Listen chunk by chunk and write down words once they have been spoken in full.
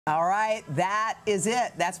All right, that is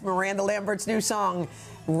it. That's Miranda Lambert's new song,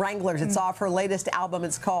 Wranglers. It's off her latest album.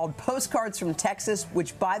 It's called Postcards from Texas,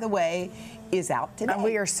 which, by the way, is out today. And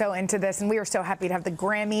we are so into this, and we are so happy to have the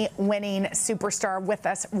Grammy-winning superstar with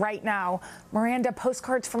us right now. Miranda,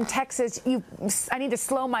 Postcards from Texas. I need to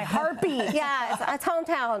slow my heartbeat. Yeah, it's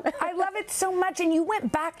hometown. I love it so much, and you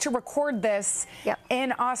went back to record this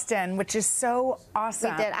in Austin, which is so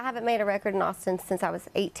awesome. We did. I haven't made a record in Austin since I was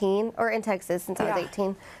 18, or in Texas since I was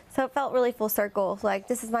 18. So it felt really full circle. Like,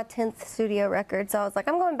 this is my 10th studio record, so I was like,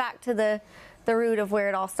 I'm going back to the root of where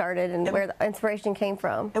it all started and where the inspiration came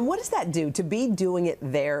from. And what does that do to be doing it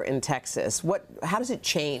there in Texas? How does it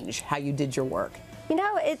change how you did your work? You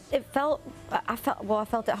know, I felt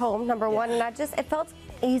at home, number one, and it felt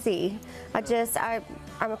easy. I'm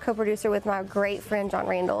a co-producer with my great friend John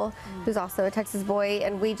Randall, who's also a Texas boy,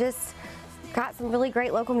 and we just got some really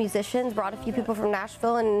great local musicians, brought a few people from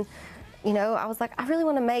Nashville, and you know, I was like, I really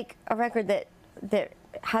want to make a record that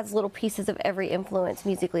has little pieces of every influence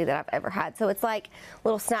musically that I've ever had. So it's like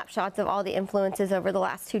little snapshots of all the influences over the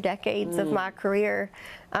last 2 decades of my career.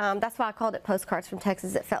 That's why I called it Postcards from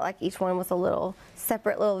Texas. It felt like each one was a little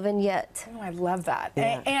separate little vignette. Oh, I love that.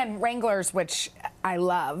 Yeah. And Wranglers, which I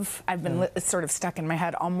love, I've been sort of stuck in my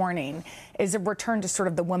head all morning, is a return to sort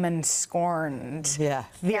of the woman scorned. Yeah.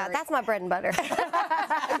 Yeah, that's my bread and butter.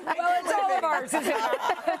 Well, it's all of ours, isn't it?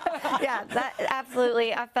 Yeah, that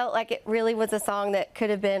absolutely. I felt like it really was a song that could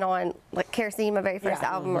have been on like Kerosene, my very first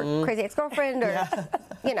album, or Crazy Ex-Girlfriend, or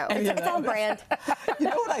you know, it's on brand. You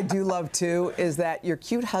know what I do love too is that your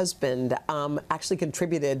cute husband actually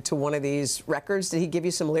contributed to one of these records. Did he give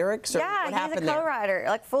you some lyrics? Or Yeah, he's a co-writer,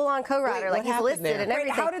 like full-on co-writer. Like he's listed and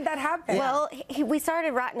everything. How did that happen? Well, we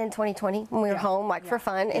started writing in 2020 when we were home, like for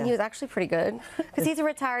fun, and he was actually pretty good because he's a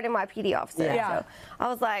retired NYPD officer. So I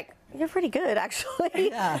was like, you're pretty good,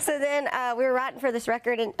 actually. So then we were writing for this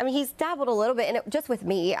record, and I mean, he's dabbled a little bit in it just with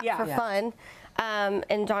me for fun.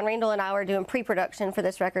 And John Randall and I were doing pre-production for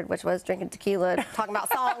this record, which was drinking tequila, talking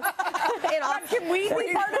about songs. Can we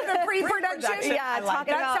be part of the pre-production? Yeah,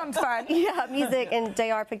 talking that about, sounds fun. Yeah, music. And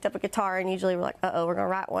JR picked up a guitar, and usually we're like, uh-oh, we're going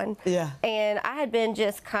to write one. Yeah. And I had been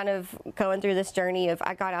just kind of going through this journey of,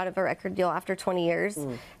 I got out of a record deal after 20 years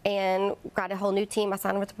and got a whole new team. I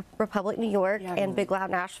signed with Republic New York and Big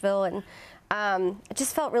Loud Nashville, and I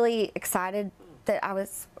just felt really excited that I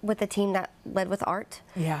was with a team that led with art.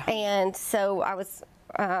 Yeah. And so I was,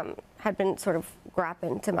 had been sort of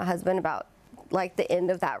grappling to my husband about like the end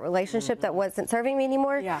of that relationship that wasn't serving me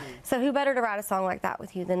anymore. Yeah. So who better to write a song like that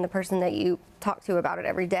with you than the person that you talk to about it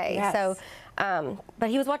every day? Yes. So, but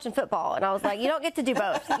he was watching football, and I was like, you don't get to do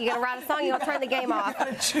both. You're gonna write a song, you don't turn the game off.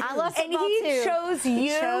 I love football too. And he chose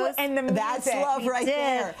you and the music. That's love right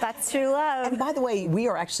there. That's true love. And by the way, we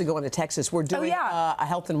are actually going to Texas. We're doing a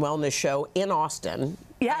health and wellness show in Austin.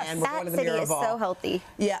 Yes, and we're that going to the city is Miraval. so healthy.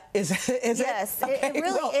 Yeah, is it? Yes, Okay. it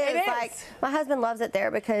really is. Like, my husband loves it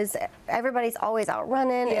there because everybody's always out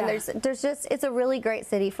running, and there's just, it's a really great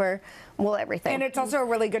city for, well, everything. And it's also a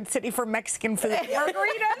really good city for Mexican food.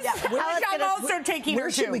 Margaritas, which I'm also taking her to.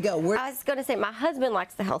 Where should we go? I was going to say, my husband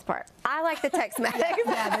likes the health part. I like the Tex-Mex.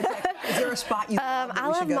 Is there a spot you love that I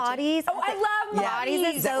we love should go Maudie's. Oh, I love Maudie's.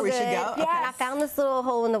 Maudie's is so good. Yes. And I found this little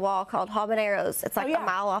hole in the wall called Habaneros. It's like a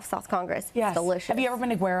mile off South Congress. It's delicious. Have you ever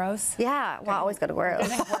been to Guero's? Yeah, well, I always go to Guero's.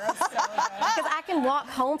 Because I can walk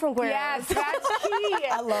home from Guero's. Yes, that's key.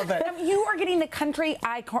 I love it. You are getting the country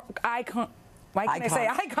icon. Why can't I say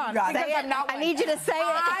icon? Because I'm not one. I need you to say it.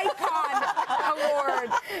 Icon award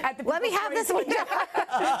at the Let me have this one.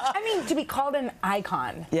 I mean, to be called an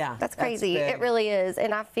icon. Yeah. That's crazy. It really is.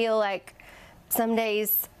 And I feel like some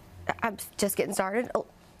days I'm just getting started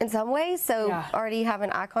in some ways. So already having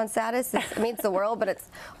icon status, it means the world, but it's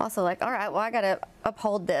also like, all right, well, I got to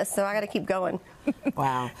uphold this, so I got to keep going.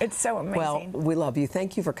 Wow. It's so amazing. Well, we love you.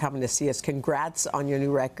 Thank you for coming to see us. Congrats on your new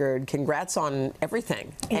record. Congrats on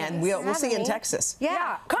everything. Yes. And we'll see you in Texas.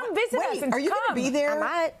 Yeah. Come visit us. Are you going to be there?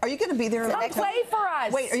 Are you going to be there? Come play for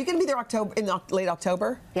us. Wait, are you going to be there in late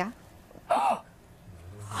October? Yeah.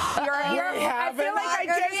 I feel like I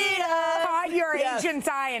just caught your agent's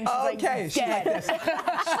eye and she's like, dead.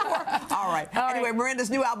 Sure. All right. Anyway, Miranda's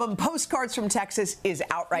new album, Postcards from Texas, is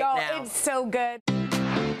out right now. It's so good.